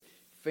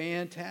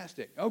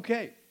Fantastic.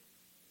 Okay.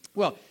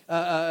 Well,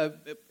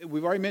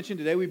 we've already mentioned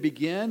today we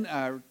begin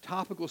our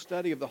topical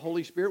study of the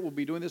Holy Spirit. We'll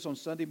be doing this on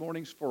Sunday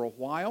mornings for a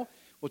while.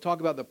 We'll talk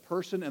about the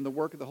person and the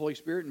work of the Holy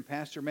Spirit. And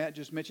Pastor Matt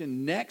just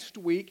mentioned next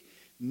week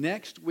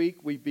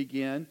we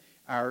begin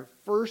our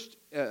first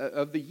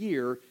of the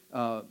year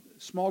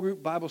small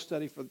group Bible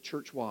study for the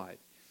church-wide.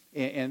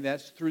 And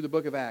that's through the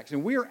book of Acts.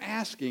 And we're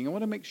asking, I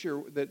want to make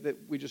sure that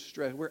we just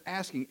stress, we're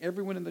asking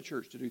everyone in the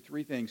church to do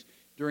three things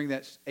during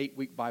that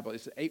 8-week Bible.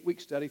 It's an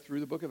 8-week study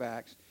through the book of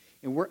Acts.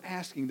 And we're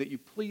asking that you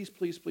please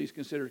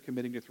consider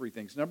committing to three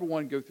things. Number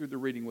one, go through the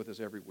reading with us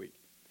every week.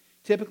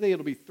 Typically,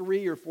 it'll be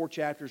 3 or 4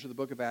 chapters of the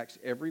book of Acts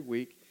every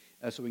week,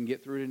 so we can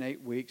get through it in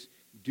 8 weeks.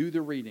 Do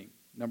the reading,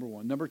 number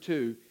one. Number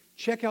two,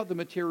 check out the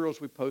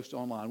materials we post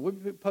online. We'll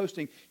be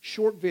posting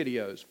short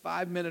videos,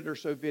 5-minute or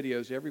so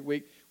videos every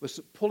week, with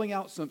pulling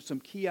out some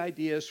key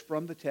ideas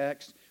from the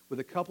text with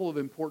a couple of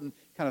important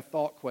kind of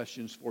thought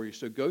questions for you.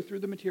 So go through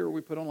the material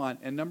we put online.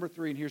 And number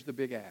 3, and here's the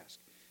big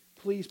ask,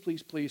 please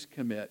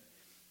commit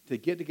to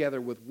get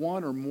together with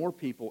one or more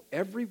people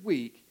every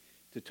week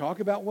to talk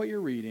about what you're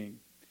reading,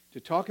 to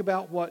talk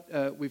about what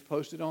we've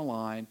posted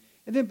online,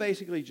 and then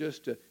basically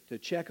just to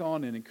check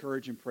on and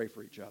encourage and pray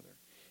for each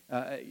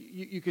other.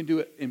 You can do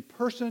it in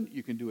person.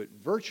 You can do it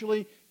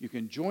virtually. You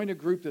can join a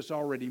group that's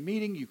already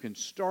meeting. You can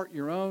start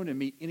your own and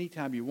meet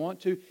anytime you want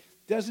to.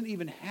 Doesn't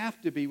even have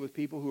to be with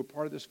people who are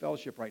part of this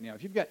fellowship right now.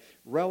 If you've got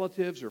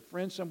relatives or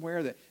friends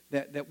somewhere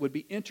that would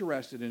be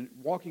interested in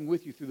walking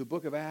with you through the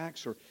book of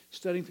Acts or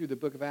studying through the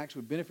book of Acts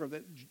would benefit from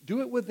that,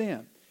 do it with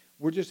them.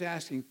 We're just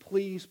asking,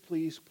 please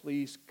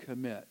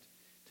commit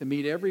to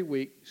meet every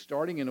week,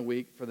 starting in a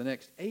week for the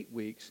next 8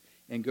 weeks,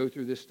 and go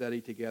through this study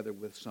together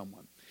with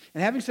someone.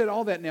 And having said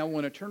all that, now we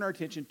want to turn our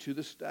attention to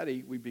the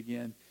study we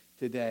begin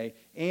today,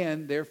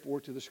 and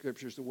therefore to the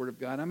Scriptures, the Word of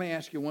God. I may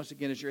ask you once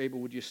again, as you're able,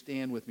 would you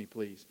stand with me,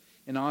 please,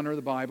 in honor of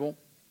the Bible?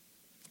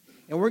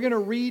 And we're going to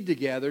read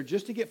together,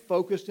 just to get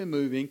focused and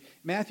moving,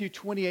 Matthew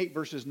 28,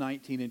 verses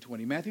 19 and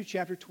 20. Matthew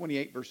chapter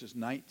 28, verses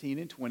 19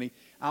 and 20.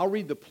 I'll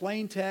read the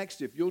plain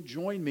text if you'll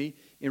join me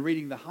in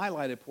reading the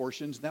highlighted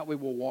portions. That way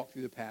we'll walk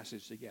through the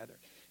passage together.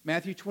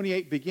 Matthew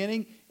 28,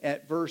 beginning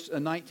at verse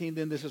 19,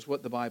 then this is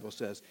what the Bible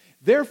says.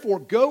 Therefore,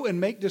 go and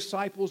make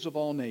disciples of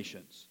all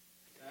nations,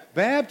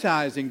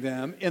 baptizing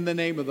them in the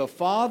name of the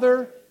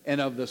Father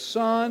and of the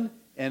Son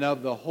and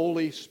of the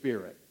Holy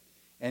Spirit,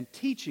 and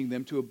teaching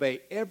them to obey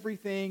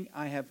everything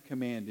I have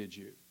commanded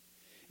you.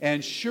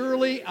 And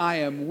surely I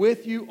am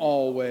with you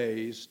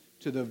always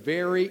to the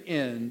very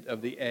end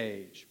of the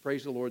age.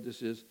 Praise the Lord.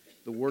 This is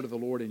the word of the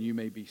Lord, and you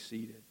may be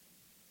seated.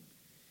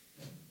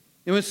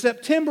 Now, in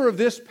September of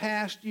this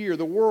past year,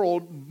 the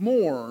world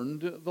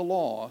mourned the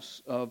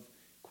loss of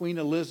Queen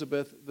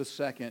Elizabeth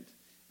II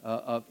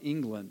of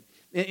England.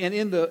 And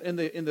in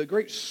the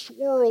great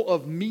swirl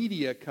of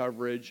media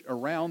coverage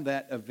around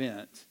that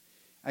event,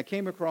 I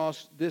came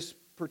across this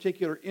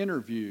particular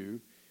interview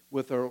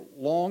with a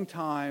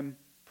longtime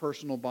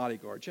personal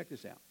bodyguard. Check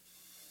this out.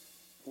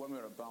 When we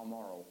were at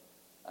Balmoral,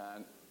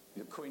 and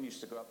the Queen used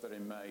to go up there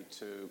in May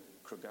to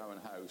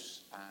Craiggowan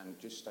House and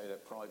just stay there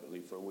privately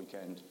for a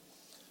weekend.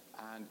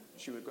 And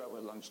she would go out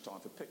at lunchtime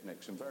for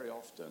picnics, and very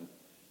often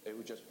it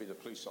would just be the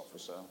police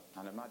officer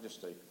and Her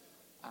Majesty.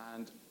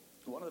 And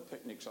one of the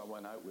picnics I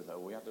went out with her,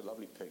 we had a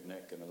lovely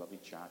picnic and a lovely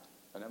chat,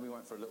 and then we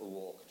went for a little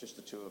walk, just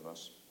the two of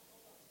us.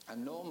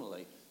 And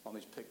normally on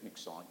these picnic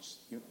sites,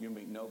 you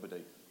meet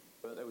nobody,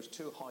 but there was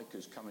 2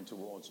 hikers coming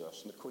towards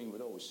us, and the Queen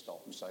would always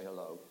stop and say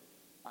hello.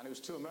 And it was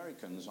 2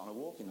 Americans on a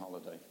walking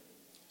holiday.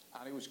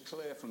 And it was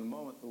clear from the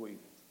moment that we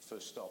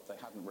first stopped, they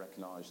hadn't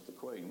recognised the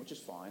Queen, which is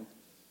fine.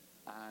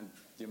 And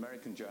the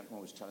American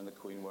gentleman was telling the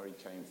Queen where he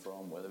came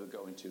from, where they were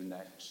going to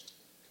next,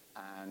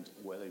 and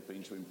where they'd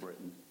been to in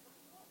Britain.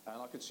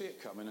 And I could see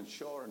it coming, and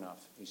sure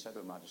enough, he said to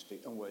Her Majesty,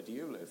 "And where do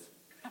you live?"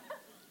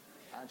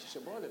 And she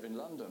said, "Well, I live in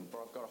London,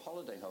 but I've got a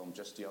holiday home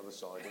just the other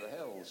side of the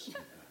hills."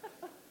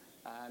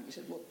 And he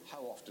said, "Well,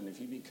 how often have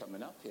you been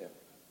coming up here?"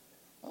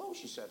 "Oh,"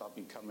 she said, "I've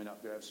been coming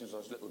up here ever since I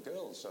was a little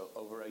girl, so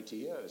over 80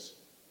 years.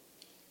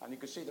 And you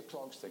could see the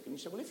clogs ticking. He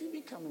said, "Well, if you've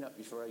been coming up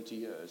here for 80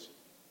 years,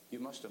 you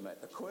must have met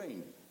the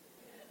Queen."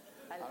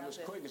 And as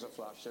quick as a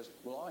flash says,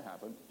 "Well, I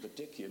haven't, but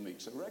Dick here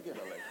meets her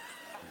regularly."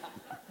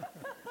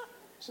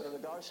 So the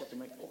guy said to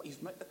me, "Oh,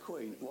 you've met the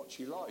Queen, what's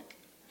she like?"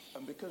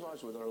 And because I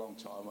was with her a long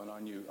time and I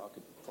knew I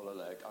could pull a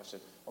leg, I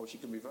said, "Oh, she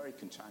can be very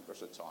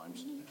cantankerous at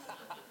times,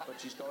 but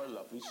she's got a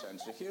lovely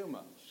sense of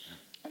humour."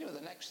 Anyway,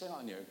 the next thing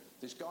I knew,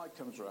 this guy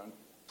comes around,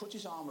 puts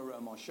his arm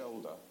around my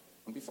shoulder,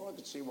 and before I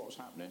could see what was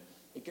happening,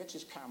 he gets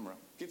his camera,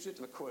 gives it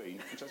to the Queen,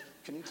 and says,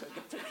 "Can you take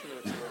a picture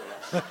of the two of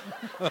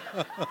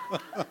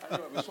us?"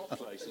 Anyway, we swapped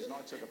places, and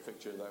I took a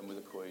picture of them with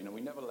the Queen, and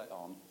we never let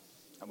on,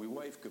 and we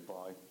waved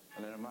goodbye.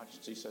 And then Her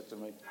Majesty said to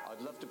me,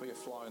 "I'd love to be a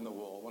fly on the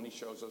wall when he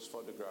shows those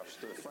photographs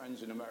to the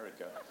friends in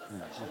America,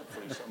 and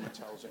hopefully someone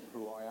tells him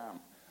who I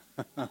am."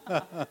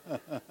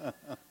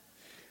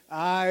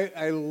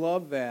 I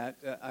love that.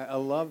 I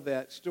love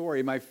that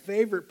story. My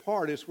favorite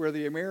part is where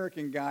the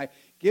American guy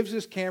gives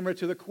his camera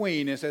to the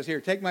Queen and says, "Here,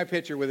 take my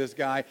picture with this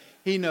guy."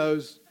 He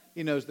knows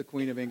the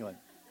Queen of England.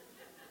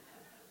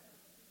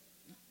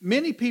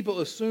 Many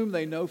people assume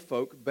they know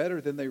folk better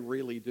than they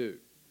really do.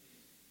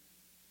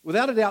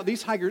 Without a doubt,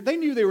 these hikers, they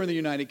knew they were in the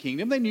United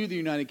Kingdom. They knew the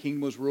United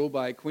Kingdom was ruled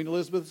by Queen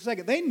Elizabeth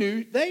II.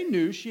 They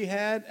knew she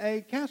had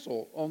a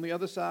castle on the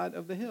other side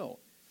of the hill.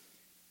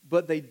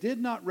 But they did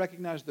not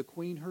recognize the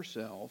Queen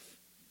herself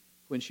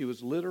when she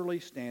was literally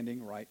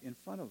standing right in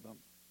front of them.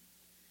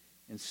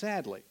 And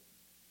sadly,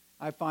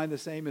 I find the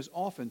same is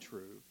often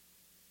true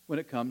when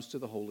it comes to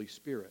the Holy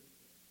Spirit.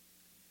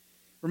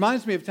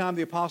 Reminds me of the time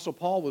the Apostle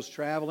Paul was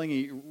traveling.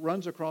 He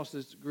runs across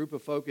this group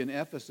of folk in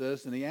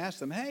Ephesus, and he asks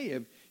them, hey,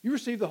 have you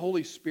received the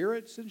Holy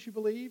Spirit since you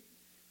believe?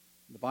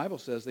 The Bible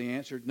says they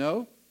answered,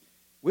 no,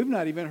 we've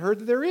not even heard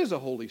that there is a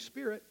Holy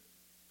Spirit.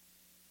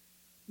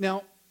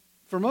 Now,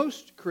 for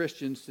most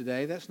Christians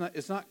today,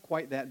 it's not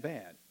quite that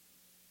bad.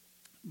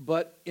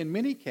 But in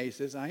many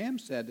cases, I am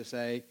sad to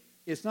say,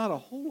 it's not a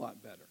whole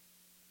lot better.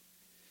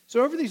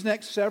 So over these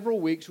next several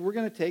weeks, we're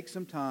going to take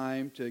some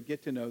time to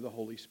get to know the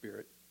Holy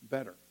Spirit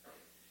better.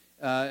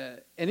 And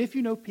if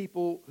you know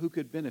people who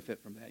could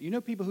benefit from that, you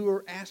know people who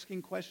are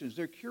asking questions,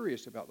 they're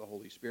curious about the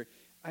Holy Spirit,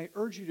 I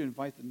urge you to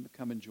invite them to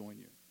come and join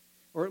you.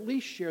 Or at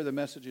least share the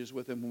messages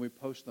with them when we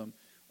post them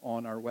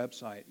on our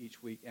website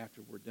each week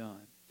after we're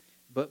done.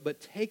 But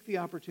take the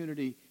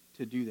opportunity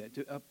to do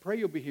that. I pray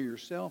you'll be here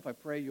yourself. I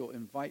pray you'll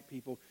invite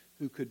people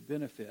who could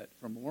benefit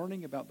from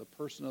learning about the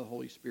person of the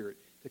Holy Spirit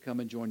to come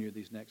and join you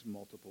these next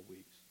multiple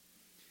weeks.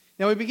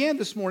 Now, we began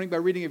this morning by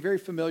reading a very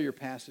familiar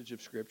passage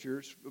of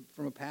Scriptures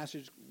from a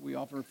passage we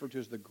often refer to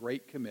as the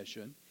Great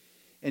Commission.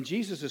 And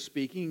Jesus is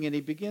speaking, and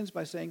he begins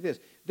by saying this,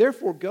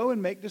 therefore go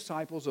and make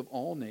disciples of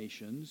all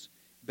nations,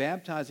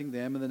 baptizing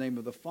them in the name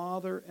of the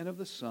Father and of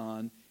the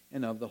Son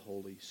and of the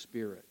Holy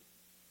Spirit.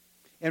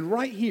 And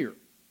right here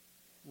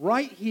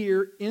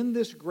in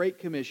this Great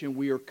Commission,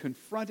 we are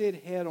confronted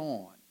head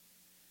on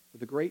with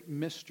the great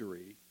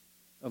mystery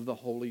of the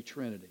Holy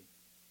Trinity.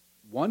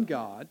 One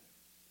God,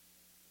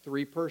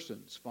 three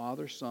persons,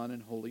 Father, Son,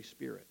 and Holy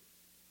Spirit.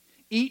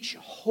 Each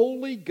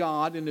holy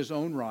God in his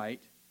own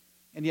right,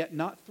 and yet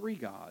not three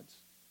gods,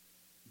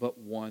 but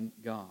one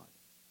God.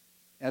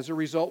 As a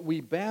result,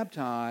 we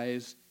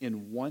baptize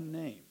in one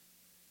name.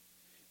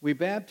 We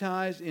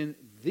baptize in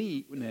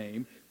the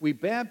name. We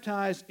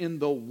baptize in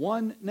the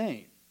one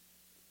name,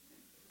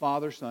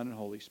 Father, Son, and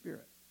Holy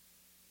Spirit.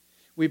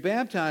 We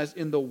baptize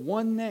in the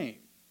one name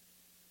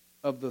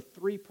of the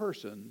three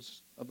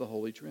persons of the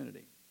Holy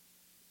Trinity.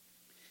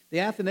 The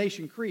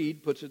Athanasian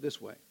Creed puts it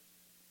this way.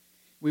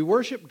 We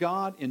worship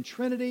God in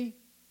Trinity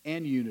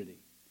and unity,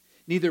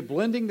 neither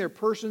blending their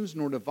persons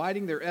nor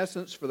dividing their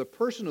essence, for the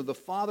person of the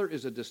Father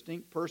is a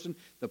distinct person,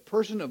 the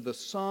person of the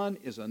Son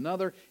is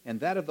another, and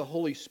that of the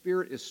Holy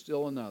Spirit is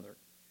still another.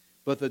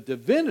 But the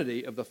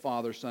divinity of the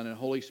Father, Son, and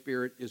Holy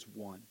Spirit is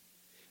one.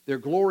 Their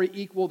glory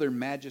equal, their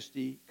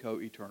majesty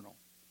co-eternal.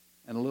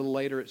 And a little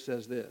later it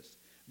says this,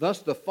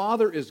 thus the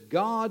Father is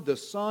God, the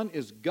Son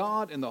is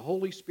God, and the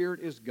Holy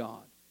Spirit is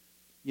God.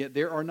 Yet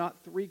there are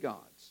not three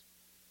gods.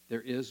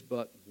 There is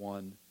but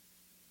one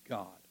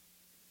God.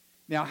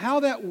 Now,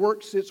 how that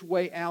works its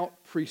way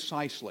out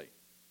precisely,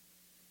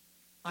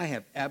 I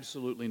have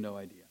absolutely no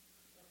idea.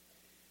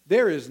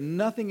 There is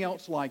nothing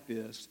else like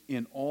this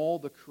in all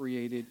the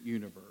created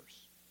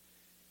universe.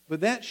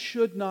 But that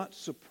should not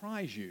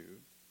surprise you,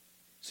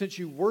 since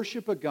you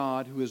worship a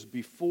God who is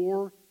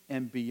before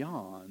and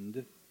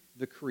beyond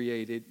the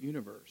created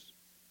universe.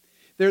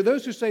 There are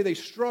those who say they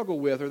struggle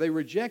with or they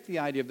reject the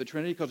idea of the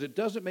Trinity because it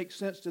doesn't make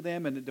sense to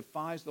them and it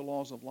defies the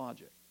laws of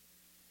logic.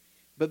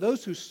 But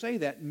those who say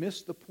that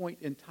miss the point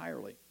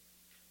entirely.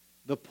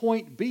 The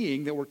point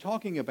being that we're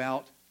talking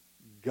about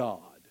God.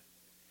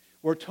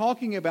 We're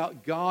talking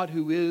about God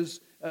who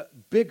is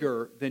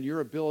bigger than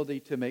your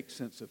ability to make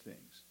sense of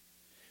things.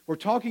 We're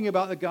talking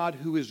about a God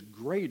who is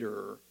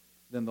greater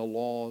than the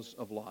laws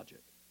of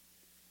logic.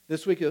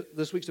 This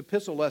week's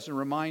epistle lesson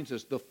reminds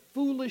us the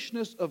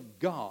foolishness of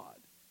God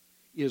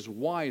is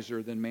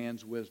wiser than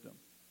man's wisdom.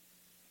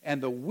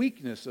 And the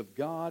weakness of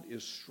God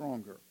is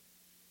stronger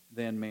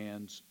than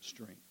man's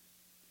strength.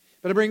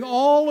 But I bring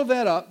all of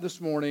that up this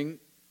morning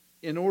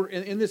in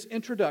this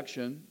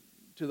introduction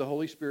to the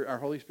Holy Spirit, our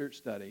Holy Spirit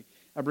study.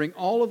 I bring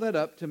all of that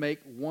up to make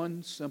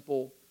one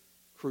simple,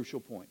 crucial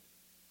point.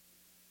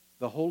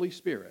 The Holy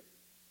Spirit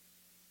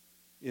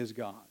is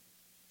God.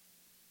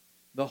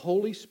 The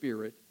Holy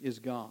Spirit is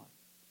God.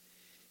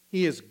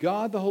 He is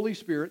God, the Holy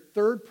Spirit,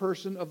 third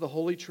person of the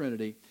Holy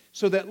Trinity.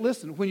 So that,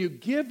 listen, when you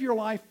give your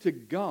life to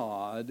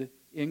God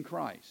in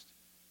Christ,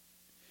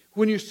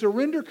 when you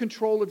surrender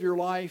control of your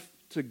life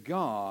to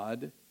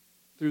God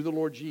through the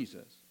Lord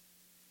Jesus,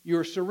 you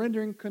are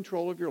surrendering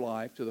control of your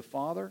life to the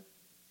Father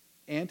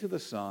and to the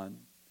Son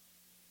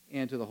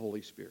and to the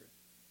Holy Spirit.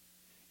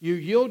 You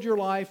yield your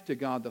life to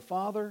God the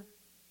Father,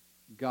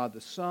 God the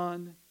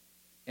Son,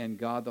 and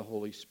God the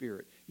Holy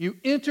Spirit. You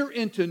enter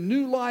into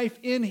new life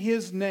in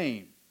His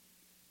name,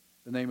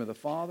 the name of the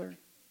Father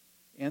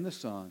and the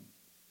Son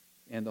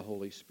and the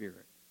Holy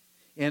Spirit.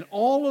 And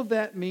all of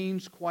that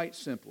means, quite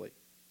simply,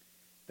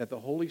 that the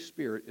Holy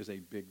Spirit is a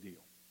big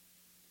deal.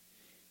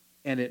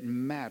 And it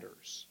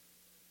matters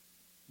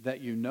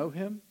that you know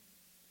Him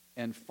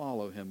and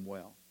follow him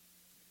well.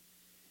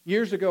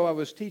 Years ago, I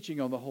was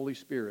teaching on the Holy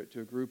Spirit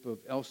to a group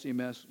of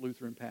LCMS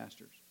Lutheran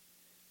pastors.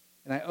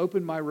 And I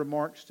opened my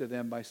remarks to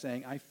them by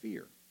saying, I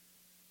fear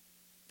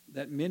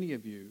that many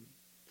of you,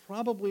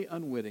 probably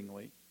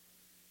unwittingly,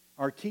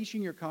 are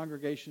teaching your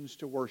congregations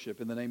to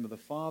worship in the name of the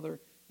Father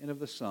and of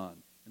the Son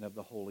and of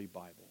the Holy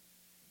Bible.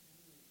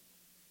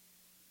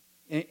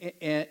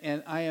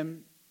 And I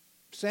am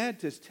sad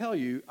to tell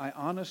you, I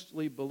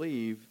honestly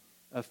believe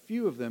a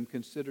few of them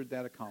considered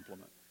that a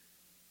compliment.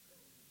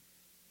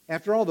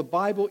 After all, the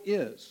Bible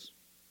is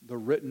the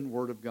written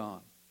Word of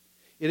God.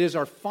 It is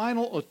our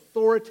final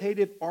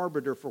authoritative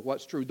arbiter for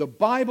what's true. The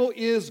Bible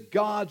is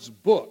God's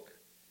book,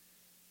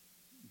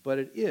 but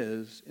it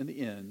is, in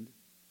the end,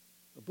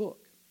 a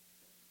book.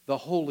 The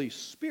Holy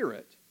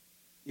Spirit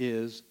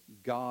is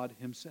God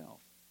himself.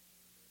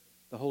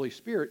 The Holy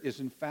Spirit is,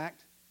 in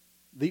fact,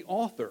 the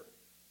author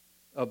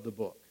of the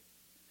book,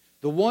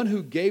 the one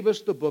who gave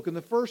us the book in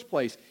the first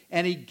place.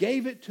 And he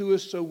gave it to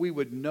us so we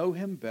would know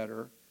him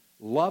better,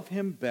 love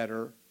him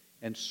better,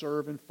 and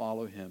serve and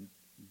follow him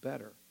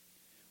better.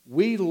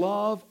 We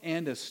love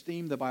and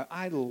esteem the Bible.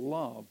 I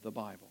love the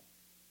Bible.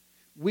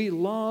 We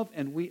love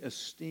and we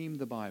esteem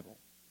the Bible.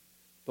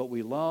 But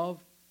we love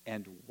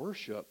and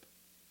worship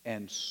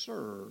and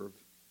serve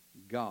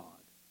God.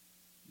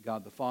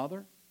 God the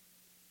Father,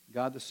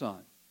 God the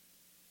Son,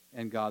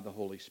 and God the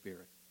Holy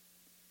Spirit.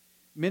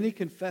 Many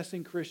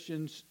confessing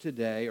Christians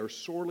today are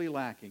sorely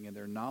lacking in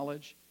their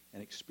knowledge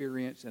and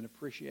experience and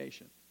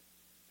appreciation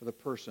for the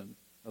person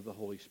of the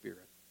Holy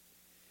Spirit.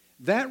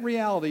 That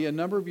reality a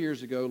number of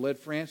years ago led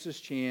Francis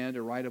Chan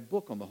to write a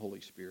book on the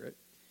Holy Spirit,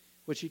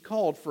 which he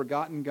called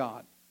Forgotten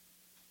God,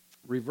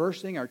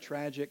 Reversing Our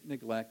Tragic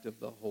Neglect of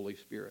the Holy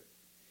Spirit.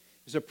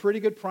 It's a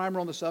pretty good primer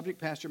on the subject.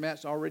 Pastor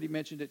Matt's already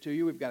mentioned it to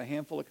you. We've got a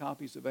handful of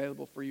copies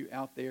available for you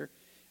out there.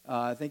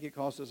 I think it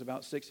costs us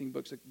about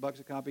 $16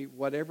 a copy.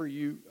 Whatever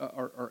you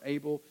are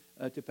able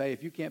to pay.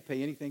 If you can't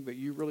pay anything but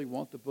you really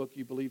want the book,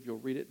 you believe you'll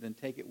read it, then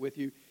take it with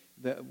you.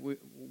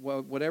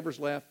 Whatever's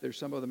left, there's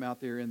some of them out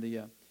there in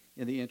the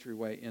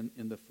entryway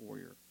in the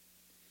foyer.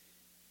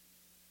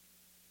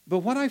 But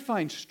what I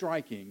find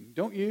striking,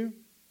 don't you,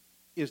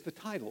 is the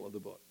title of the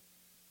book.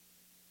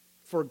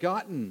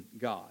 Forgotten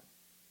God.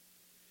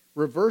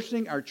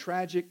 Reversing Our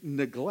Tragic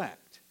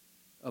Neglect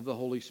of the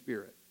Holy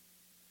Spirit.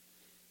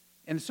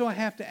 And so I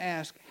have to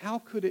ask, how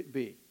could it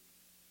be?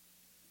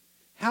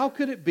 How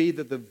could it be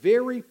that the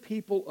very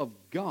people of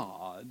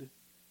God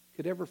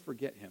could ever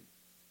forget him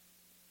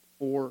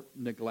or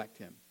neglect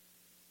him?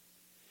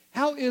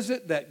 How is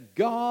it that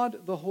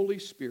God, the Holy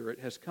Spirit,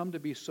 has come to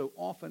be so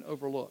often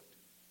overlooked,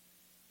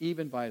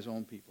 even by his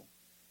own people?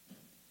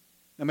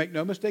 Now, make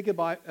no mistake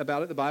about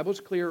it. The Bible is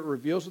clear. It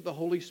reveals that the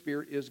Holy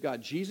Spirit is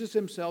God. Jesus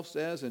himself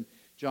says in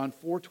John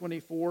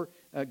 4:24,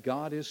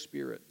 God is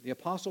Spirit. The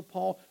Apostle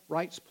Paul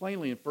writes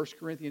plainly in 1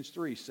 Corinthians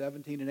 3,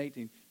 17 and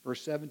 18.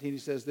 Verse 17, he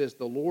says this,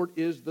 the Lord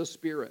is the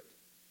Spirit.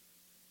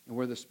 And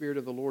where the Spirit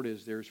of the Lord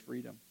is, there is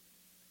freedom.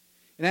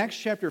 In Acts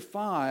chapter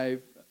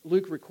 5,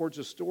 Luke records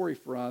a story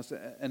for us,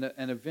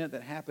 an event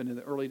that happened in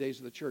the early days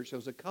of the church. There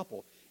was a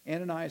couple,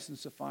 Ananias and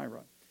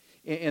Sapphira.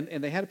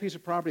 And they had a piece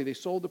of property. They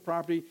sold the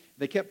property.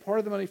 They kept part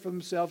of the money for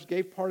themselves,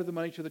 gave part of the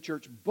money to the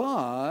church,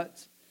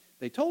 but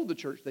they told the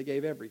church they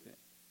gave everything.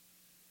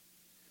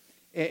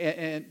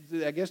 And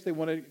I guess they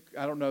wanted,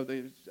 I don't know,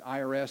 the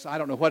IRS, I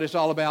don't know what it's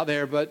all about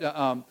there, but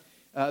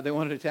they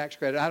wanted a tax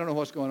credit. I don't know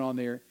what's going on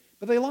there.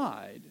 But they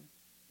lied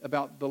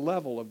about the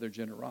level of their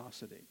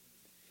generosity.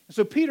 And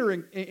so Peter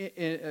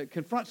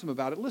confronts them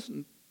about it.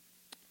 Listen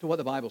to what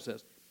the Bible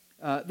says.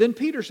 Then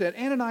Peter said,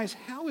 Ananias,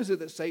 how is it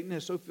that Satan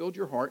has so filled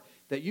your heart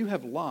that you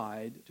have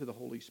lied to the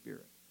Holy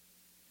Spirit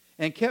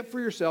and kept for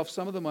yourself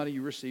some of the money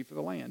you received for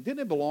the land?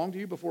 Didn't it belong to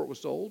you before it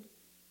was sold?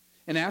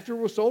 And after it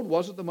was sold,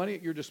 wasn't the money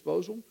at your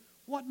disposal?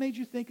 What made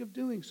you think of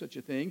doing such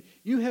a thing?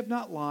 You have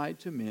not lied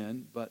to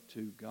men, but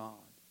to God.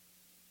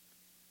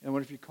 And I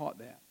wonder if you caught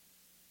that.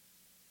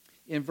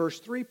 In verse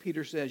 3,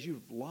 Peter says,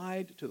 you've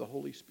lied to the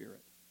Holy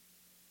Spirit.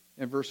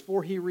 In verse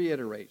 4, he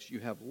reiterates,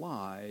 you have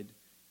lied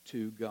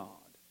to God.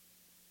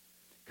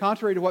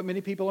 Contrary to what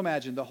many people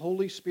imagine, the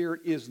Holy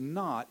Spirit is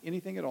not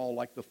anything at all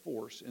like the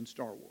Force in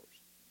Star Wars.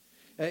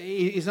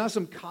 He's not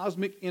some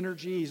cosmic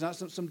energy. He's not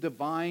some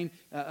divine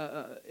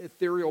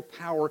ethereal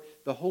power.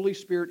 The Holy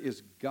Spirit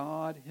is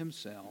God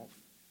himself,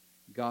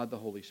 God the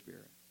Holy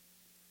Spirit.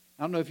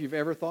 I don't know if you've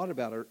ever thought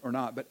about it or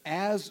not, but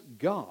as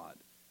God,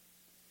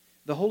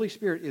 the Holy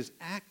Spirit is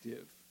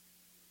active,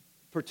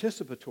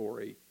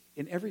 participatory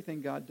in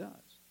everything God does.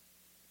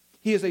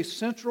 He is a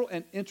central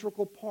and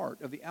integral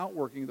part of the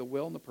outworking of the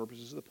will and the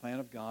purposes of the plan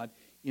of God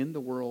in the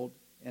world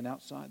and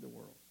outside the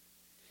world.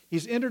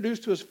 He's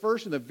introduced to us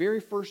first in the very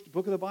first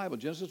book of the Bible,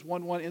 Genesis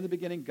 1:1, in the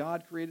beginning,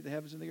 God created the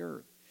heavens and the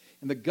earth.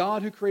 And the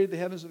God who created the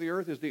heavens and the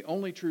earth is the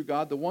only true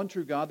God, the one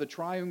true God, the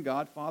triune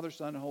God, Father,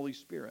 Son, and Holy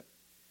Spirit.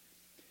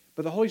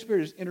 But the Holy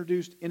Spirit is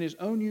introduced in his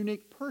own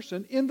unique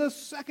person in the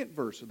second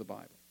verse of the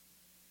Bible,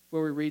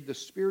 where we read, the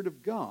Spirit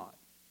of God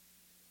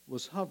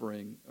was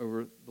hovering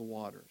over the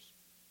waters.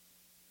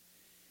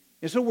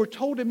 And so we're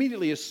told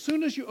immediately, as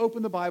soon as you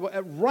open the Bible,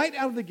 right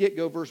out of the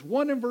get-go, verse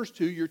 1 and verse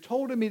 2, you're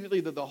told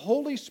immediately that the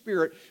Holy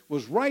Spirit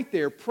was right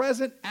there,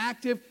 present,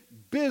 active,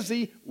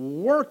 busy,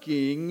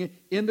 working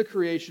in the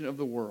creation of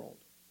the world,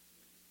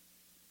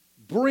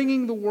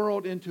 bringing the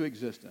world into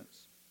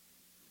existence.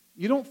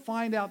 You don't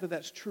find out that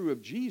that's true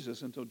of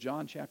Jesus until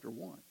John chapter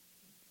 1.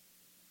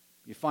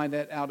 You find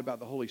that out about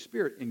the Holy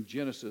Spirit in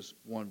Genesis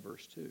 1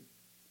 verse 2.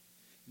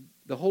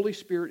 The Holy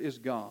Spirit is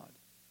God.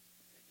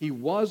 He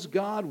was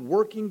God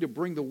working to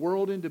bring the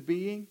world into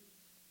being.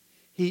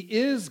 He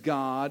is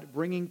God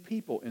bringing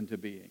people into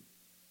being.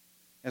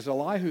 As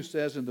Elihu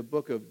says in the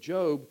book of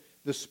Job,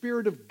 the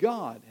Spirit of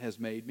God has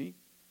made me.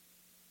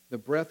 The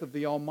breath of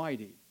the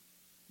Almighty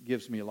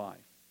gives me life.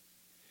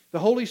 The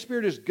Holy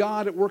Spirit is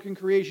God at work in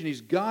creation.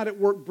 He's God at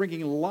work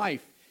bringing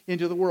life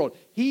into the world.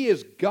 He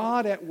is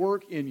God at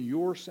work in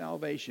your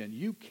salvation.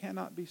 You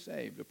cannot be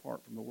saved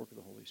apart from the work of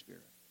the Holy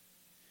Spirit.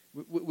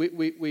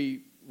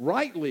 We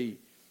rightly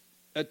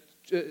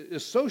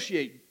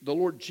associate the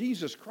Lord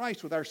Jesus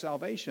Christ with our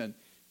salvation.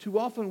 Too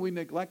often we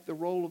neglect the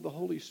role of the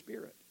Holy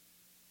Spirit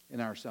in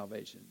our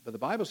salvation. But the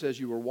Bible says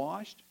you were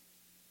washed,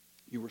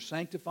 you were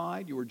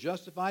sanctified, you were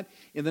justified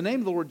in the name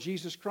of the Lord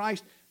Jesus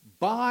Christ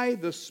by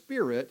the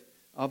Spirit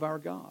of our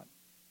God.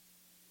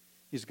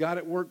 He's God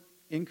at work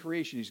in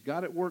creation. He's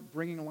God at work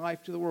bringing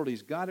life to the world.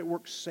 He's God at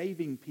work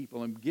saving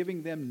people and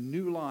giving them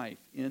new life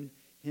in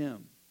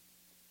Him.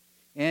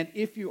 And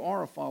if you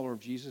are a follower of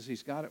Jesus,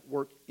 He's God at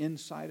work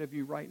inside of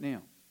you right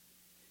now,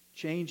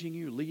 changing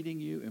you,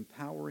 leading you,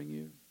 empowering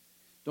you.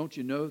 Don't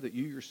you know that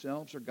you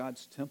yourselves are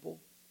God's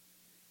temple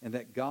and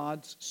that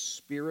God's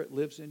Spirit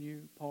lives in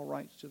you, Paul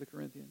writes to the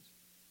Corinthians.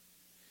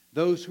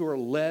 Those who are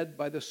led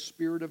by the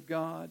Spirit of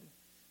God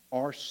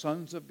are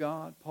sons of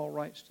God, Paul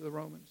writes to the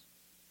Romans.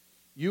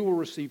 You will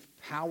receive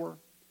power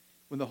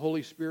when the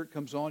Holy Spirit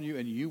comes on you,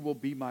 and you will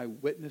be my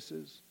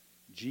witnesses,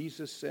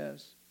 Jesus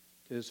says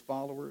to His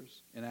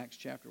followers in Acts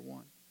chapter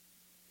 1.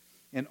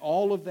 And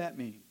all of that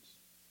means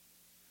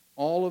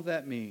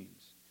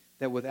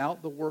that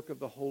without the work of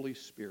the Holy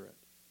Spirit,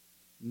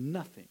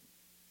 nothing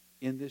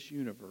in this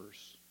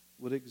universe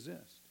would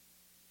exist.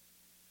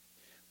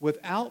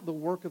 Without the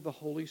work of the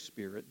Holy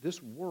Spirit,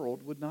 this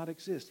world would not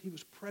exist. He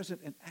was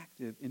present and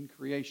active in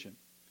creation.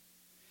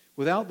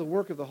 Without the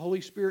work of the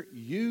Holy Spirit,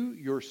 you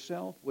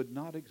yourself would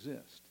not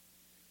exist,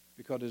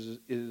 because it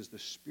is the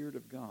Spirit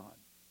of God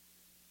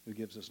who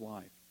gives us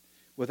life.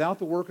 Without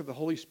the work of the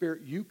Holy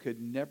Spirit, you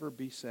could never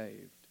be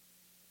saved.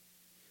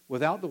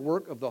 Without the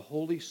work of the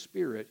Holy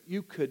Spirit,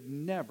 you could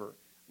never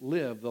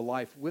live the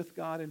life with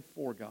God and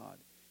for God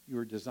you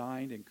were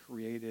designed and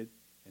created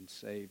and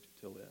saved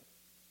to live.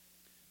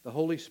 The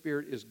Holy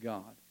Spirit is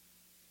God,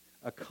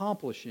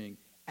 accomplishing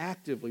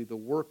actively the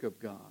work of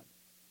God.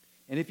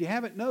 And if you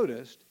haven't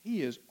noticed,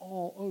 He is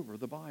all over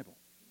the Bible.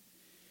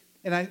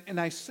 And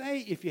I say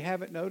if you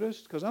haven't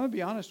noticed, because I'm going to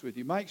be honest with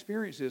you, my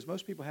experience is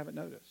most people haven't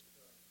noticed.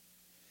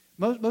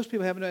 Most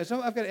people haven't noticed.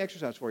 So I've got an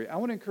exercise for you. I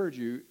want to encourage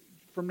you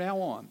from now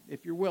on,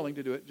 if you're willing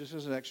to do it, just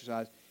as an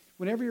exercise,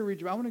 whenever you read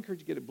your Bible, I want to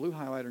encourage you to get a blue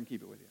highlighter and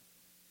keep it with you.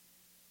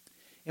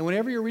 And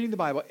whenever you're reading the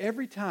Bible,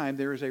 every time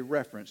there is a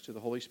reference to the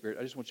Holy Spirit,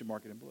 I just want you to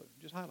mark it in blue.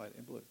 Just highlight it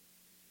in blue.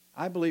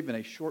 I believe in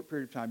a short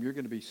period of time, you're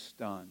going to be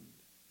stunned.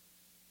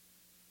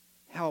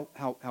 How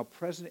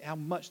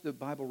much the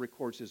Bible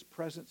records His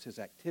presence, His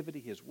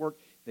activity, His work,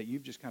 that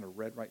you've just kind of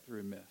read right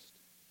through and missed.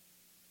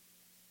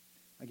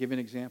 I'll give you an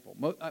example.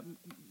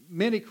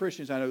 Many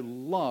Christians I know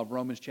love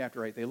Romans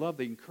chapter 8. They love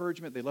the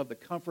encouragement. They love the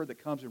comfort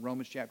that comes in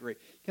Romans chapter 8.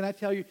 Can I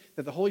tell you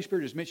that the Holy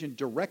Spirit is mentioned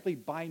directly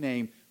by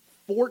name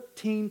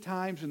 14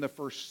 times in the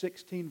first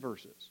 16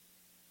 verses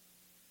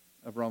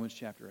of Romans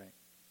chapter 8?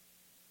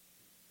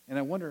 And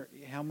I wonder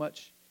how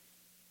much,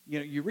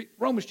 you read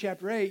Romans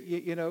chapter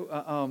 8,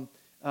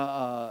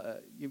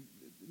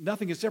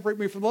 nothing can separate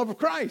me from the love of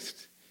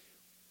Christ.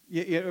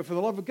 For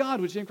the love of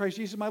God, which is in Christ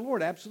Jesus my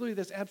Lord. Absolutely,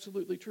 that's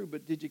absolutely true.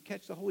 But did you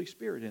catch the Holy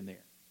Spirit in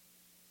there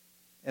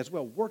as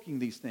well, working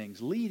these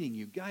things, leading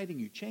you, guiding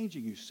you,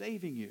 changing you,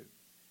 saving you,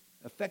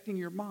 affecting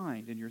your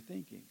mind and your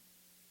thinking?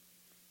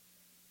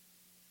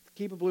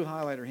 Keep a blue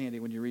highlighter handy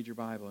when you read your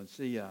Bible and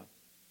see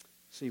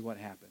what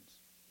happens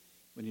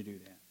when you do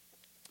that.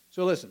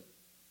 So listen,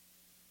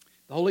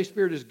 the Holy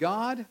Spirit is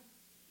God.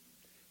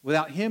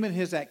 Without Him and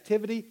His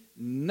activity,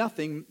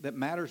 nothing that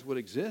matters would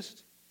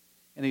exist,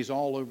 and He's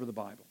all over the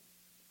Bible.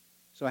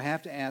 So I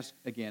have to ask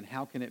again,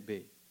 how can it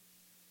be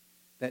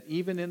that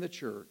even in the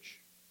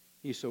church,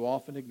 He's so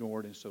often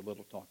ignored and so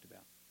little talked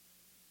about?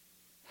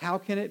 How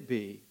can it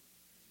be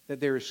that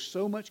there is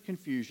so much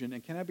confusion,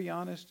 and can I be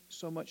honest,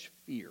 so much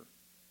fear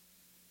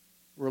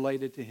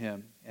related to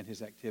Him and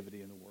His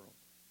activity in the world?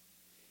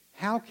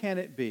 How can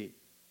it be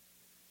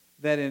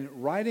that in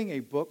writing a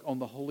book on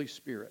the Holy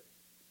Spirit,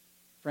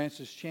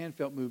 Francis Chan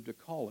felt moved to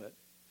call it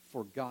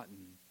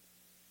Forgotten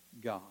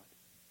God?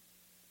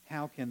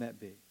 How can that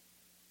be?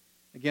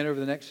 Again, over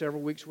the next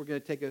several weeks, we're going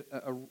to take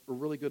a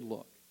really good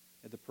look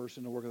at the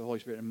person and work of the Holy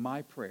Spirit. And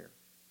my prayer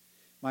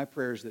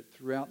is that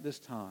throughout this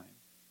time,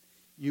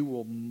 you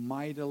will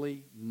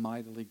mightily,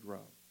 mightily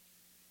grow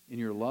in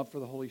your love for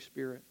the Holy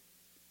Spirit,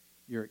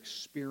 your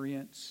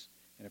experience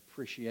and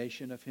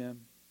appreciation of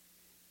Him,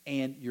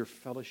 and your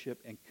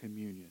fellowship and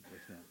communion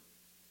with Him.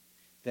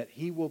 That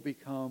He will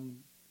become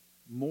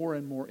more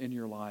and more in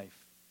your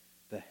life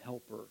the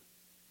helper,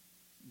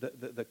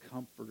 the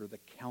comforter, the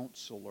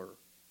counselor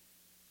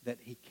that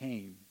He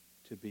came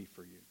to be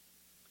for you.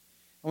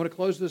 I want to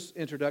close this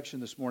introduction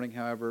this morning,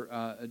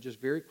 however,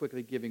 just very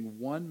quickly giving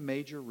one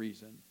major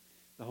reason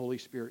the Holy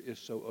Spirit is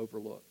so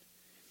overlooked.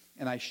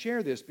 And I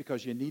share this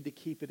because you need to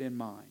keep it in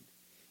mind.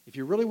 If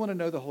you really want to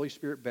know the Holy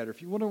Spirit better,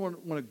 if you want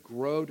to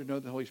grow to know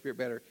the Holy Spirit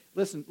better,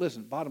 listen,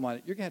 bottom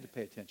line, you're going to have to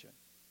pay attention.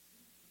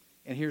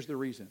 And here's the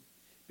reason.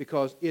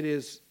 Because it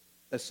is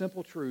a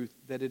simple truth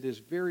that it is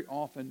very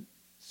often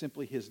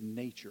simply His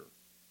nature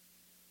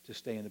to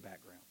stay in the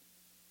background.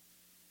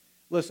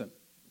 Listen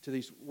to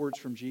these words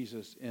from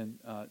Jesus in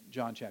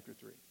John chapter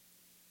 3.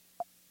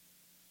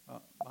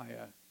 My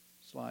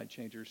slide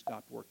changer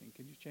stopped working.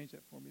 Can you change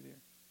that for me there?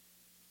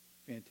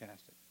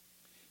 Fantastic.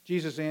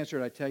 Jesus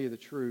answered, I tell you the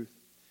truth.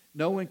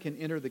 No one can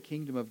enter the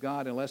kingdom of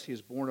God unless he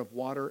is born of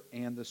water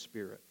and the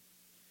Spirit.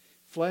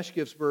 Flesh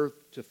gives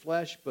birth to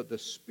flesh, but the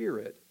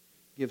Spirit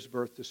gives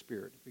birth to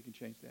spirit. If we can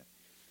change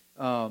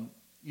that.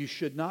 You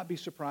should not be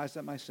surprised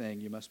at my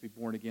saying you must be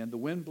born again. The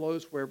wind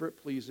blows wherever it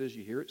pleases.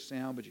 You hear its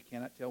sound, but you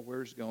cannot tell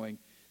where it's going.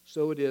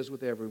 So it is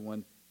with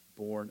everyone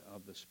born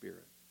of the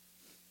Spirit.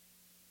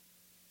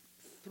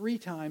 3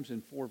 times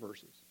in 4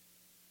 verses.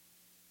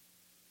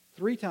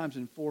 3 times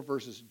in 4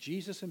 verses,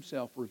 Jesus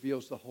Himself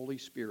reveals the Holy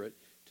Spirit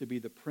to be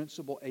the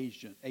principal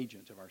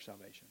agent of our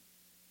salvation.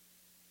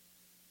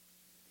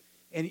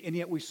 And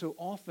yet we so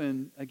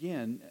often,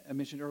 again, I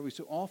mentioned earlier, we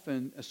so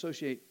often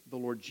associate the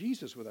Lord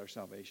Jesus with our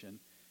salvation,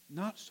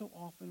 not so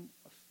often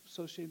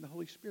associating the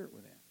Holy Spirit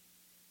with Him.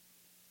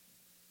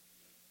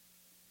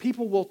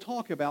 People will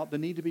talk about the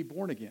need to be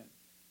born again.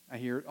 I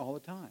hear it all the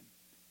time.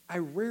 I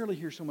rarely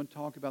hear someone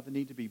talk about the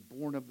need to be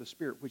born of the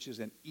Spirit, which is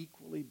an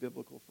equally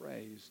biblical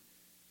phrase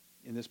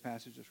in this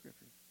passage of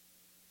Scripture.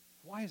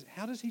 Why is it?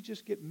 How does He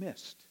just get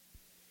missed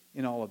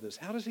in all of this?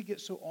 How does He get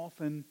so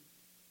often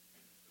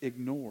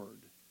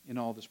ignored in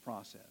all this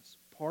process?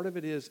 Part of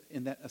it is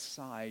in that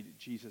aside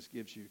Jesus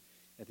gives you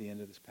at the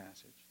end of this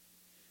passage,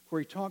 where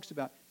He talks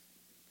about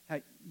how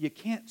you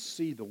can't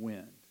see the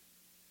wind.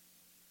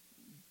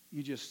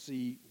 You just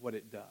see what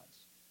it does.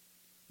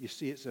 You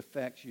see its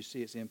effects. You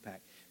see its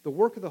impact. The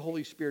work of the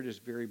Holy Spirit is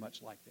very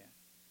much like that.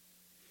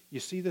 You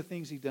see the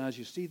things He does.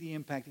 You see the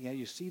impact He has.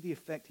 You see the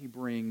effect He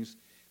brings.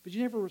 But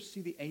you never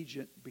see the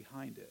agent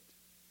behind it.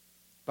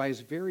 By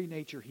His very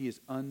nature, He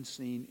is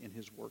unseen in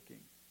His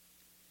working,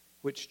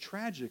 which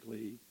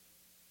tragically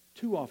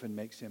too often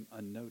makes Him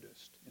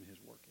unnoticed in His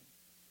working.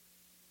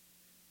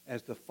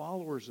 As the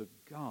followers of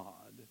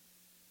God,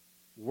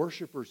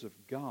 worshipers of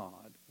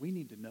God, we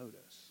need to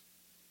notice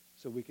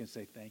so we can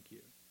say thank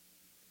you.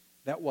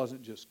 That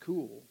wasn't just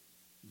cool.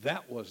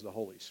 That was the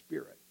Holy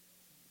Spirit.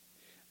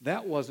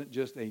 That wasn't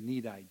just a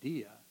neat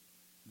idea.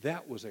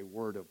 That was a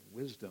word of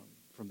wisdom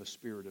from the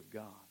Spirit of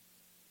God.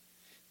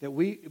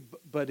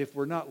 But if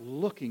we're not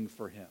looking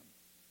for Him,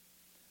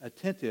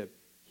 attentive,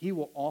 He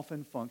will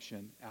often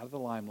function out of the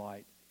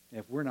limelight, and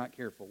if we're not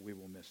careful, we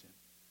will miss Him.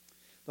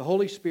 The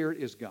Holy Spirit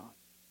is God.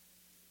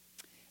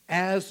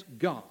 As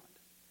God,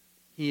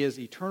 He is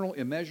eternal,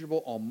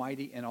 immeasurable,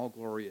 almighty, and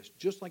all-glorious,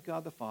 just like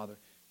God the Father,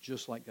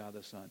 just like God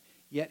the Son.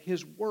 Yet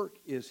His work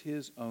is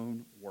His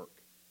own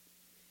work.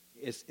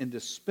 It's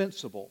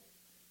indispensable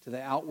to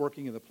the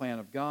outworking of the plan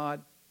of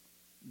God,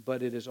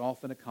 but it is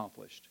often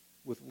accomplished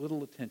with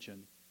little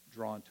attention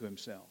drawn to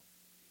Himself.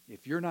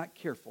 If you're not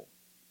careful,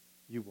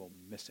 you will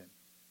miss Him.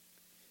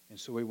 And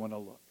so we want to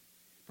look.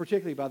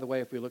 Particularly, by the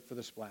way, if we look for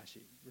the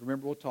splashy.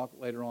 Remember, we'll talk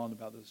later on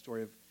about the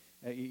story of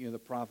the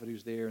prophet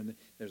who's there, and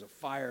there's a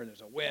fire, and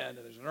there's a wind,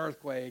 and there's an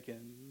earthquake,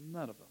 and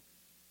none of them.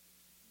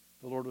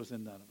 The Lord was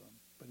in none of them.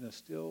 But in a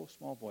still,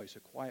 small voice, a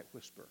quiet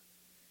whisper,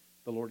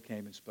 the Lord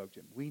came and spoke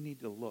to him. We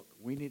need to look.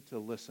 We need to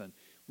listen.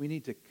 We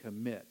need to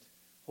commit.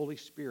 Holy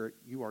Spirit,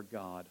 you are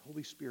God.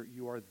 Holy Spirit,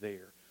 you are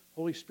there.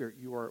 Holy Spirit,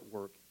 you are at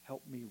work.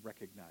 Help me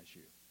recognize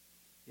you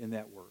in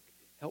that work.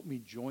 Help me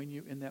join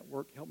you in that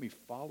work. Help me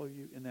follow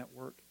you in that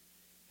work.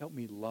 Help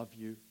me love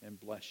you and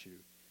bless you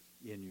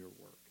in your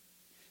work.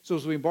 So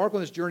as we embark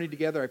on this journey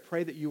together, I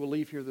pray that you will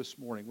leave here this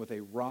morning with a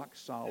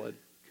rock-solid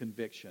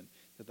conviction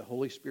that the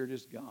Holy Spirit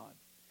is God,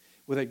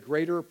 with a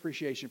greater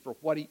appreciation for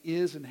what He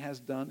is and has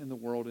done in the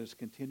world and is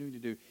continuing to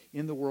do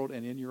in the world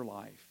and in your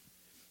life,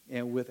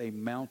 and with a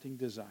mounting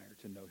desire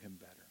to know Him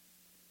better,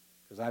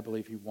 because I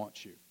believe He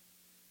wants you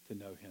to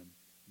know Him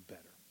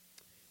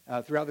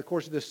better. Throughout the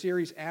course of this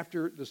series,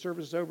 after the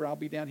service is over, I'll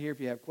be down here. If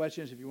you have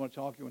questions, if you want to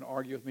talk, you want to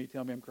argue with me,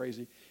 tell me I'm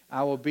crazy.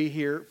 I will be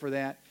here for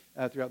that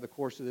throughout the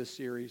course of this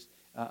series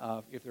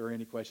if there are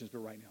any questions. But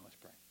right now, let's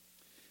pray.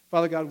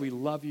 Father God, we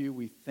love you.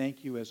 We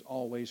thank you, as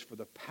always, for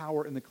the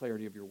power and the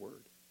clarity of your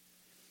word.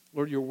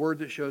 Lord, your word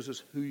that shows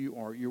us who you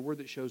are, your word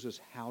that shows us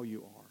how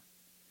you are,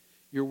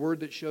 your word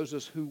that shows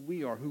us who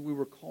we are, who we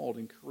were called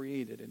and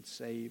created and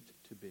saved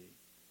to be.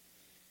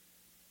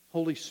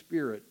 Holy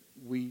Spirit,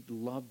 we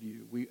love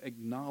you. We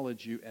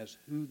acknowledge you as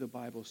who the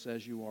Bible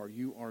says you are.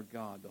 You are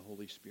God, the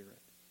Holy Spirit.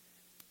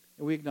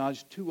 And we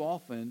acknowledge too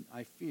often,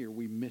 I fear,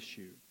 we miss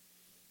you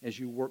as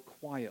you work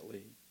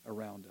quietly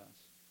around us.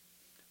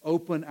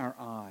 Open our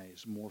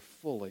eyes more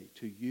fully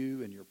to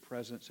you and your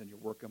presence and your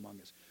work among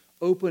us.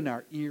 Open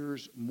our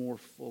ears more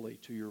fully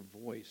to your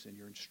voice and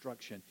your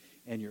instruction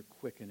and your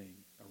quickening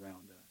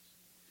around us.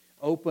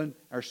 Open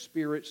our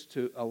spirits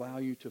to allow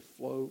you to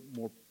flow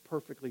more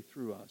perfectly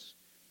through us,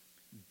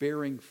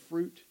 bearing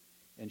fruit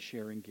and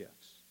sharing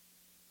gifts.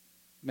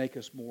 Make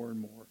us more and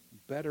more,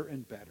 better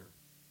and better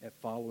at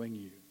following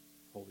you,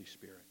 Holy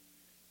Spirit.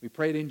 We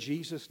prayed in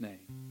Jesus' name.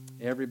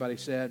 Everybody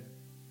said,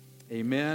 amen.